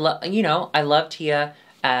 But I love Tia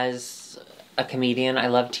as a comedian. I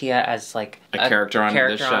love Tia as like A character on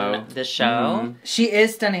this on this show. She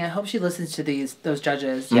is stunning. I hope she listens to those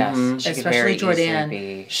judges. Yes, she could very Especially easily Jordan.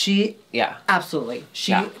 be- She Yeah, absolutely.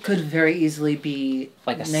 She Yeah. could very easily be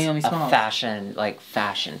like a Naomi Smalls. fashion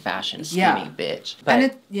skinny Yeah. bitch.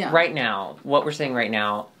 But And right now, what we're seeing right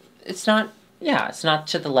now, it's not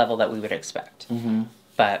to the level that we would expect.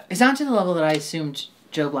 But It's not to the level that I assumed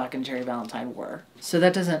Joe Black and Cherry Valentine were. So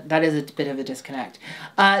that is a bit of a disconnect.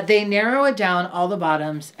 They narrow it down, all the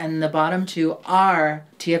bottoms, and the bottom two are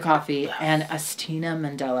Tia Coffee and Astina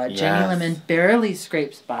Mandela. Yes. Jenny Lemon barely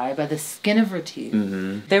scrapes by the skin of her teeth.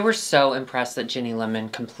 they were so impressed that Ginny Lemon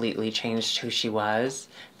completely changed who she was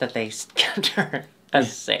that they kept her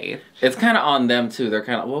as safe. It's kind of on them, too. They're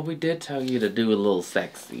kind of, well, we did tell you to do a little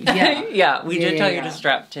sexy. Yeah. Yeah, we did Yeah, tell you yeah. to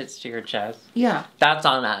strap tits to your chest. Yeah. That's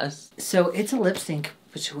on us. So it's a lip sync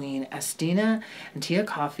between Astina and Tia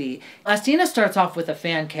Coffee. Astina starts off with a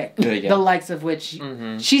fan kick, Yeah. the likes of which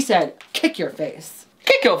she said, kick your face.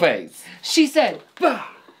 Kick your face. She said, bah,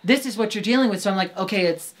 this is what you're dealing with. So I'm like, okay,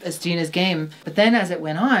 it's Astina's game. But then as it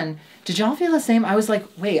went on, did y'all feel the same? I was like,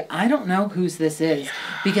 wait, I don't know whose this is.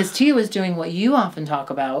 Because Tia was doing what you often talk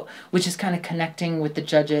about, which is kind of connecting with the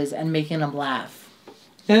judges and making them laugh.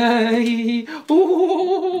 Hey,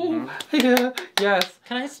 ooh, yeah, yes.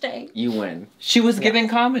 Can I stay? You win. She was giving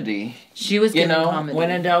comedy. She was You giving know, comedy.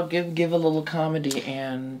 when in doubt, give a little comedy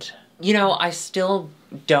and... You know, I still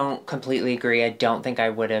don't completely agree. I don't think I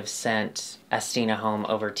would have sent Estina home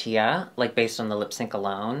over Tia, like based on the lip sync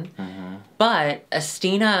alone. Mm-hmm. But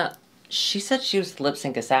Estina, she said she was the lip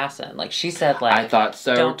sync assassin. Like she said, like I thought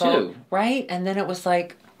so don't too. go, right? And then it was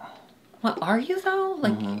like, what are you though?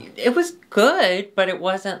 Like it was good, but it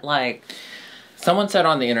wasn't like. Someone said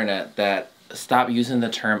on the internet that stop using the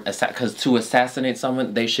term because to assassinate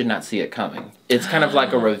someone, they should not see it coming. It's kind of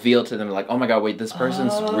like a reveal to them, like, oh my god, wait, this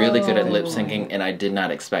person's really good at lip syncing, and I did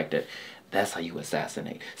not expect it. That's how you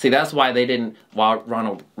assassinate. See, that's why they didn't. Why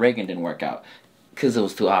Ronald Reagan didn't work out, because it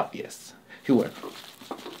was too obvious. Who would?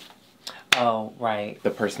 Oh right. The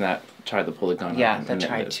person that tried to pull the gun. Yeah, on him that and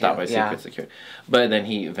tried then to, stop by yeah. security. But then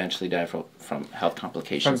he eventually died from health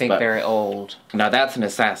complications. From being but very old. now that's an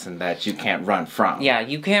assassin that you can't run from. Yeah,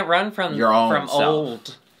 you can't run from Your own from self.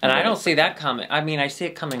 old. And I Right. don't see that coming. I mean, I see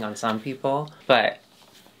it coming on some people, but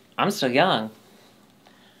I'm still young.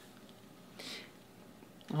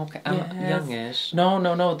 Okay, I'm Yes. youngish.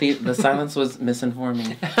 No. The silence was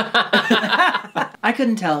misinforming. I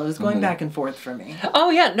couldn't tell. It was going Mhm. back and forth for me.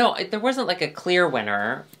 Oh yeah, no, there wasn't like a clear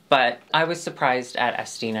winner, but I was surprised at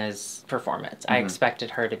Estina's performance. I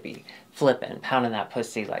expected her to be flipping, pounding that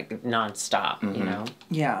pussy like nonstop, you know?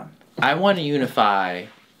 Yeah. I want to unify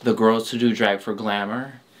the girls who do drag for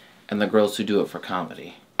glamour and the girls who do it for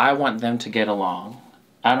comedy. I want them to get along.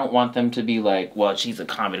 I don't want them to be like, well, she's a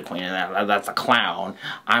comedy queen and that's a clown.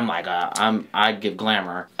 I'm like, I give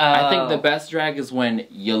glamour. I think the best drag is when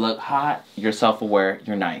you look hot, you're self-aware,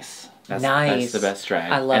 you're nice. That's the best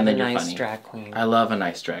drag. I love and a then you're nice funny. drag queen. I love a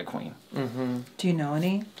nice drag queen. Mm-hmm. Do you know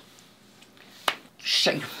any?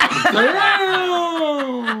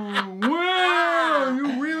 Wow,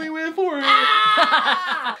 you really went for it.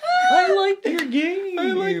 I like your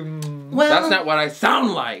game. Well, That's not what I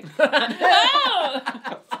sound like. That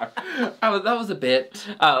was a bit.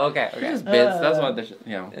 Oh, okay, okay. Just bits. That's what the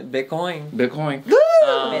Bitcoin.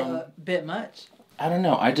 Bitcoin. bit much. I don't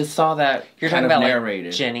know. I just saw that You're kind talking of about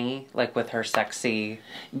narrated. like Jenny, like with her sexy.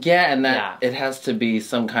 Yeah, and that it has to be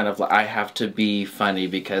some kind of like I have to be funny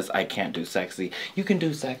because I can't do sexy. You can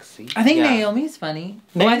do sexy. I think Yeah. Naomi's funny.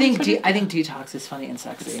 Well, I Naomi's think funny? I think Detox is funny and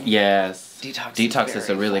sexy. Yes. Detox is is a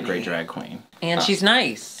very really funny. great drag queen. And she's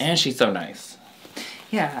nice. And she's so nice.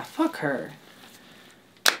 Yeah, fuck her.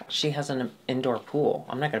 She has an indoor pool.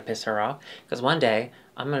 I'm not going to piss her off because one day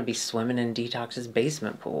I'm going to be swimming in Detox's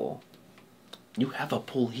basement pool. You have a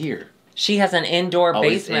pool here. She has an indoor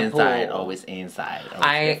Always basement inside, pool. always inside.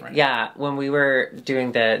 Always different. Yeah, when we were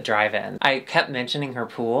doing the drive-in, I kept mentioning her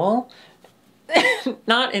pool.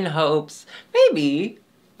 Not in hopes, maybe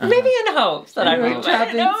in hopes that I You were would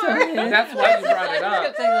trapped inside. That's why you brought it I up.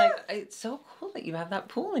 kept saying like, it's so cool that you have that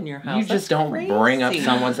pool in your house. You just That's don't bring up crazy.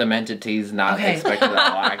 someone's amenities not Okay. expected to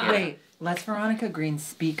like it. Wait, let's Veronica Green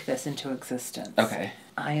speak this into existence. Okay.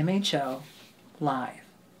 IMHO live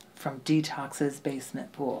from Detox's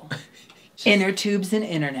basement pool. Inner tubes and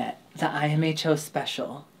internet, the IMHO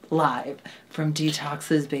special live from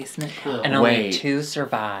Detox's basement pool. And only Wait. 2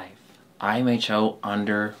 survive. IMHO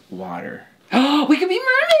underwater. We could be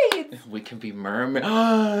mermaids. We can be mermaid.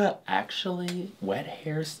 Actually, wet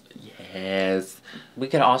hairs. Yes. We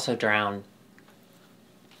could also drown.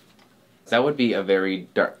 That would be a very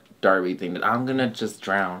Darby thing. I'm gonna just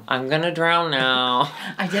drown. I'm gonna drown now.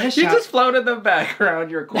 I did a You shot. just float in the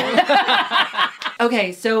background. You're cool.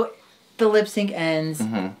 Okay, so the lip sync ends,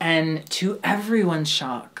 Mhm. and to everyone's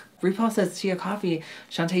shock, RuPaul says Tia Coffee,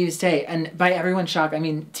 Shantae, you stay. And by everyone's shock, I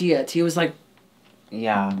mean Tia. Tia was like,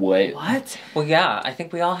 Yeah. What? what? Well, yeah, I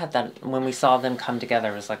think we all had that when we saw them come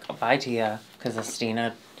together. It was like, oh, bye, Tia. Because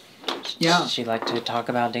Estina, Yeah. she liked to talk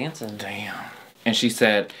about dancing. Damn. And she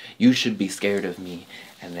said, "You should be scared of me."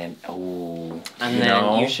 And then, oh, And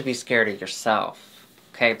then you should be scared of yourself.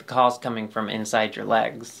 Okay, the call's coming from inside your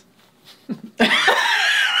legs.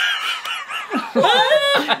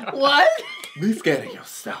 What? be scared of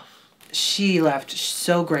yourself. She left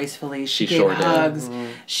so gracefully. She gave sure did. hugs.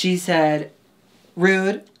 She said,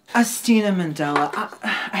 rude. Estina Mandela,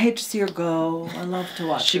 I hate to see her go. I love to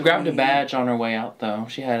watch She her grabbed a leave. badge on her way out, though.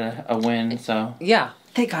 She had a win, so Yeah.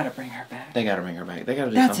 They gotta bring her back. they gotta bring her back. They gotta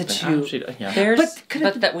do That's a something. toot. Yeah. There's, But could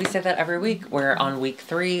but it- that we say that every week. We're on week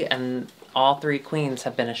 3, and all 3 queens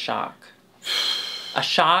have been a shock. A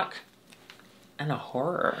shock and a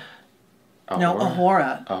horror. No,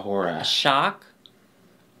 Ahura. A horror. A shock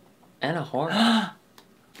and a horror.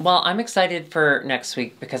 Well, I'm excited for next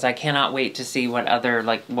week because I cannot wait to see what other,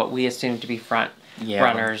 like, what we assume to be front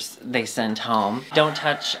runners they send home. Don't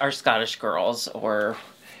touch our Scottish girls or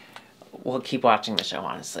we'll keep watching the show,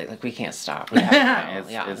 honestly. Like, we can't stop. We have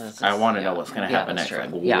to know. I want to know what's going to happen next. True.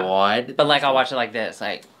 Like, what? But, like, I'll watch it like this.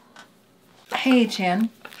 Like, Hey, Chan.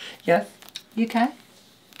 Yes? You okay?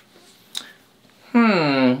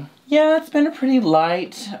 Yeah, it's been a pretty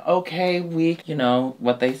light, okay week. You know,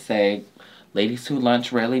 what they say, ladies who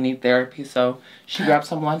lunch rarely need therapy, so she grabbed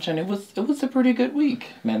some lunch and it was a pretty good week.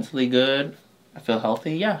 Mentally good. I feel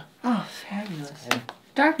healthy, yeah. Oh, fabulous.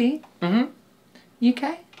 Darby? mm-hmm. You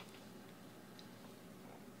okay?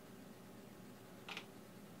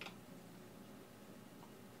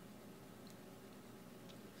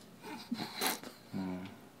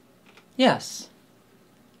 Yes.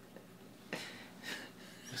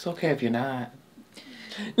 It's okay if you're not.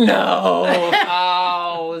 No.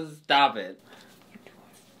 Oh, stop it.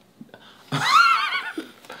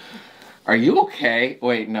 Are you okay?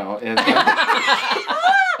 Wait, no.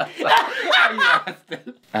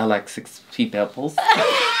 Alexis P. Pebbles.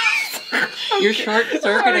 You're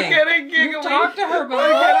short-circuiting. You talk to her,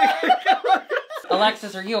 bud.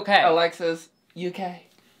 Alexis, are you okay? Alexis, you okay?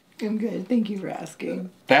 I'm good. Thank you for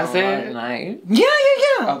asking. That's it? Night.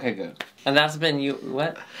 Yeah. Okay, good. And that's been you.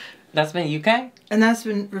 What? That's been UK? And that's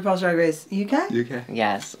been RuPaul's Drag Race. You okay? You okay?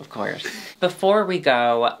 Yes, of course. Before we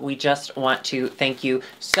go, we just want to thank you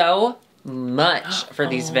so much for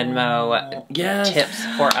these Venmo tips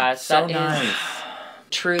for us. So That nice. is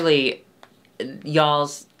truly,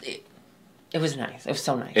 y'all's. It was nice. It was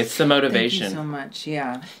so nice. It's the motivation. Thank you so much.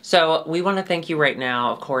 Yeah. So we want to thank you right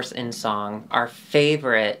now, of course, in song, our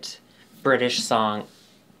favorite British song.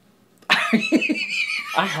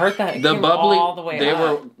 I heard that. It The came bubbly. all the way they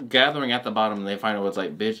up. were gathering at the bottom, and they finally was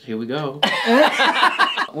like, "Bitch, here we go."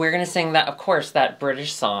 We're gonna sing that, of course, that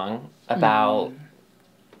British song about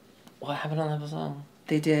what happened on that song.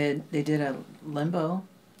 They did a limbo.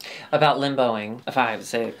 About limboing. 5,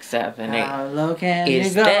 6, 7, 8. How low can Is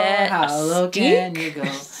you go? that How a low can stick? you go?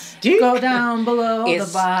 Stick? Go down below It's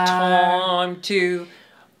the bar. time to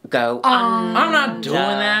go. I'm not doing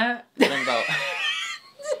that. Limbo.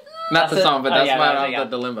 Not the song, but that's yeah.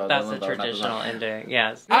 the limbo. That's the the limbo, not traditional song. ending.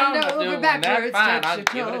 Yes. I'm Bend not over doing backwards, that. Fine, touch I'll your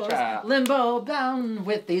give it a toes. try. Limbo down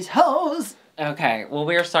with these hoes. Okay, well,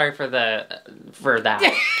 we are sorry for that,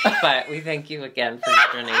 but we thank you again for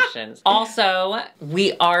your donations. Also,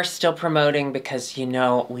 we are still promoting, because you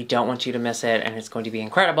know we don't want you to miss it, and it's going to be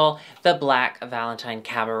incredible, the Black Valentine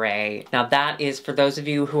Cabaret. Now that is, for those of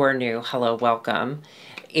you who are new, hello, welcome.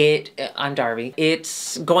 I'm Darby.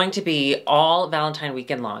 It's going to be all Valentine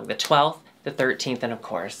weekend long, the 12th, the 13th, and of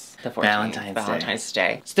course, the 14th, Valentine's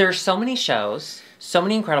Day. So there's so many shows. So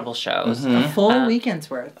many incredible shows. A full weekend's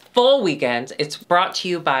worth. Full weekends. It's brought to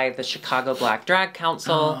you by the Chicago Black Drag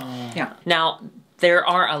Council. Yeah. Now, there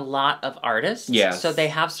are a lot of artists. Yes. So they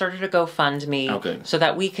have started a GoFundMe Okay. so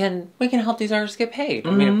that we can help these artists get paid.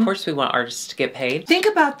 I mean, of course we want artists to get paid. Think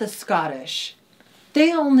about the Scottish.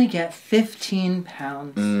 They only get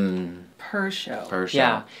 £15 per show. Per show.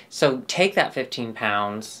 Yeah. So take that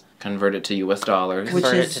 £15, Convert it to US dollars. Which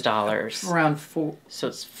convert it is to dollars. Around So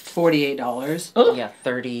it's $48. yeah,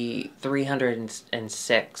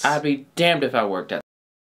 306. I'd be damned if I worked at.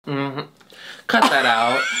 Mm-hmm. Cut that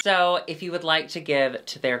out. So if you would like to give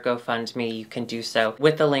to their GoFundMe, you can do so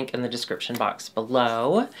with the link in the description box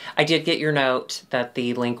below. I did get your note that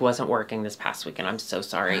the link wasn't working this past week, and I'm so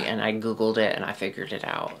sorry. And I Googled it and I figured it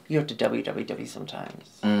out. You have to www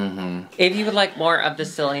sometimes. If you would like more of the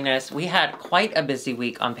silliness, we had quite a busy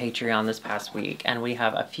week on Patreon this past week, and we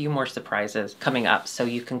have a few more surprises coming up. So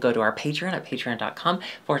you can go to our Patreon at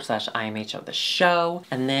patreon.com/IMHO the show,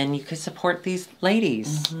 and then you can support these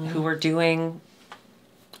ladies who are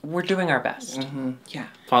we're doing our best. Yeah.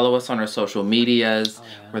 Follow us on our social medias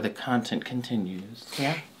where the content continues.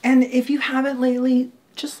 Yeah. And if you haven't lately,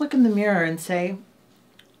 just look in the mirror and say,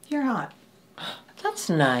 you're hot. That's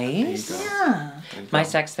nice. There you go. Yeah. My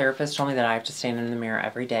sex therapist told me that I have to stand in the mirror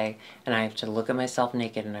every day and I have to look at myself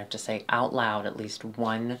naked and I have to say out loud at least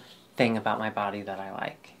one thing about my body that I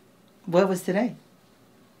like. What was today?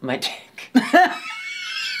 My dick.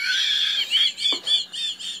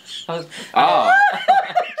 Oh.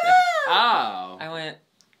 I went,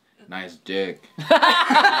 Nice dick.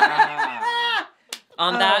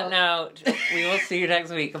 on that note, we will see you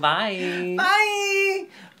next week. Bye. Bye.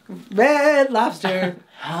 Red Lobster.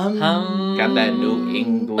 Got that New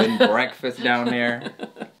England breakfast down there.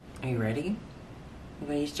 Are you ready? You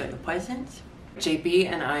ready to start your presents? JB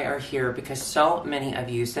and I are here because so many of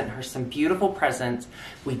you sent her some beautiful presents.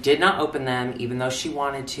 We did not open them, even though she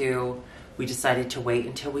wanted to. We decided to wait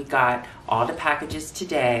until we got all the packages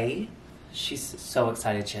today. She's so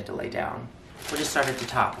excited she had to lay down. We'll just start at the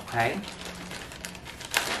top, okay?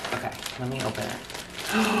 Okay, let me open it.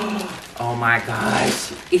 Oh my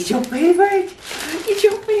gosh. It's your favorite. It's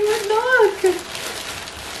your favorite. Look.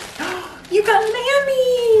 You got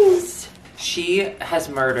lammies. She has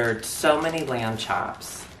murdered so many lamb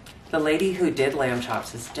chops. The lady who did lamb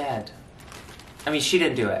chops is dead. I mean, she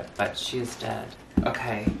didn't do it, but she is dead.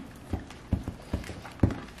 Okay.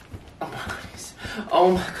 Oh my goodness.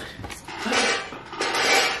 Oh my goodness.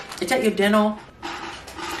 Is that your dental?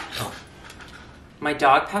 My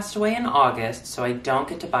dog passed away in August, so I don't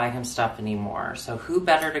get to buy him stuff anymore. So who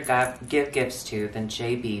better to give gifts to than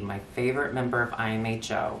JB, my favorite member of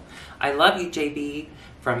IMHO. I love you, JB.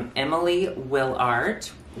 From Emily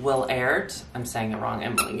Willart. I'm saying it wrong,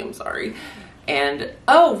 Emily, I'm sorry. And,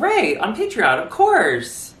 oh, Ray, on Patreon, of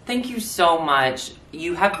course. Thank you so much.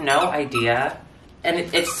 You have no idea. And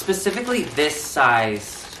it's specifically this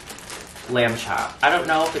size lamb chop. I don't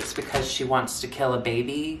know if it's because she wants to kill a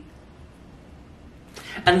baby.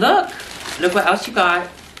 And look what else you got.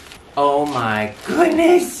 Oh my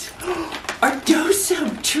goodness. Are those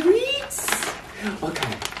some treats?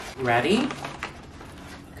 Okay, ready?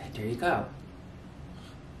 Okay, there you go.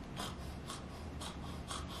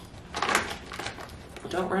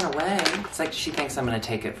 Don't run away. It's like she thinks I'm gonna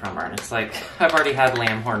take it from her, and it's like, I've already had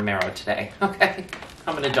lamb horn marrow today, okay?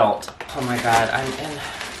 I'm an adult. Oh my God,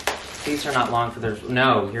 these are not long for their,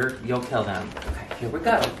 no, you'll kill them. Okay, here we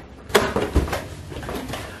go.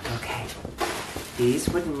 Okay, these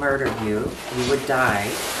would murder you. You would die.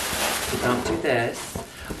 So don't do this.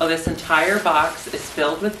 Oh, this entire box is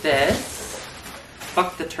filled with this.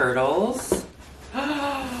 Fuck the turtles.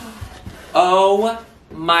 Oh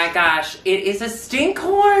my gosh, it is a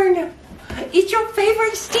stinkhorn. It's your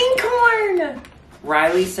favorite stinkhorn.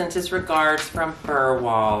 Riley sent his regards from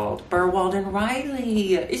Burwald. Burwald and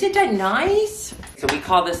Riley. Isn't that nice? So we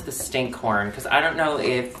call this the stinkhorn because I don't know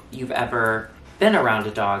if you've ever been around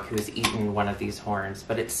a dog who's eaten one of these horns,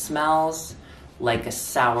 but it smells like a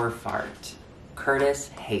sour fart. Curtis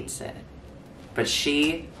hates it. But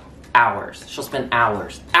hours. She'll spend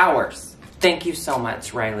hours. Thank you so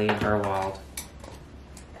much, Riley and Burwald.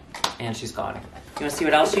 And she's gone. You wanna see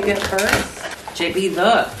what else you get first? JB,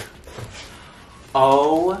 look.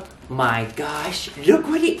 Oh my gosh, look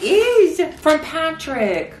what it is from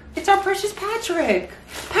Patrick. It's our precious Patrick.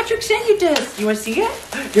 Patrick sent you this. You wanna see it?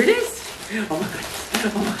 Here it is. Oh my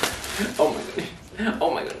goodness. Oh my goodness.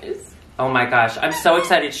 Oh my goodness. Oh my gosh, I'm so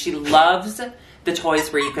excited. She loves the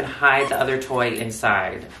toys where you can hide the other toy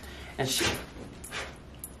inside. And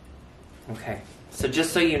okay, so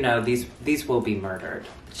just so you know, these will be murdered.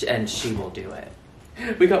 And she will do it.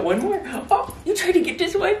 We got one more. Oh, you trying to get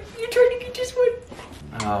this one?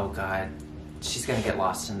 Oh God, she's gonna get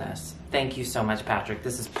lost in this. Thank you so much, Patrick.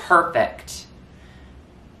 This is perfect.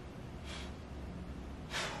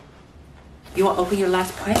 You want to open your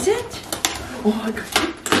last present? Oh my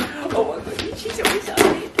God. Oh my God, she's so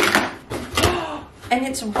excited. And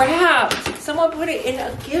it's wrapped. Someone put it in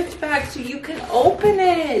a gift bag so you can open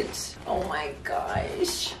it. Oh my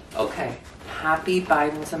gosh. Okay. Happy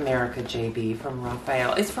Biden's America, JB, from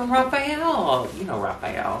Raphael. It's from Raphael. You know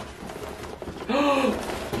Raphael.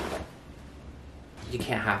 You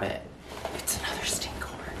can't have it. It's another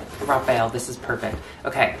stinkhorn. Raphael, this is perfect.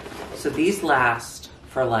 Okay, so these last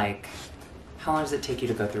for like, how long does it take you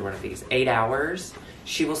to go through one of these? 8 hours?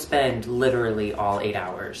 She will spend literally all 8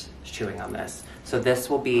 hours chewing on this. So this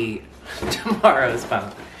will be tomorrow's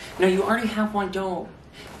phone. No, you already have one, don't.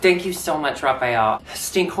 Thank you so much, Raphael.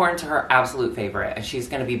 Stinkhorns are her absolute favorite, and she's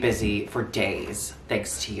gonna be busy for days,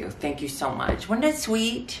 thanks to you. Thank you so much. Wasn't that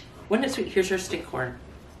sweet? Wasn't it sweet? Here's your stinkhorn.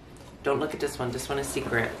 Don't look at this one is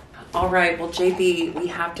secret. All right, well, JB, we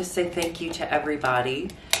have to say thank you to everybody.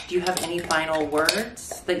 Do you have any final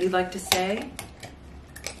words that you'd like to say?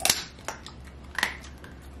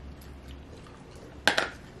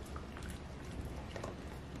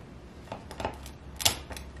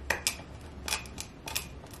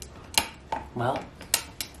 Well,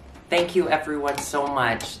 thank you everyone so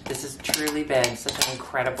much. This has truly been such an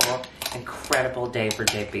incredible day for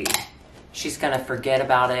JB. She's gonna forget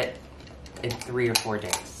about it in 3 or 4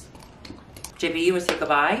 days. JB, you wanna say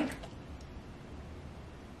goodbye?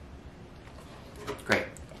 Great,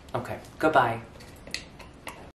 okay, goodbye.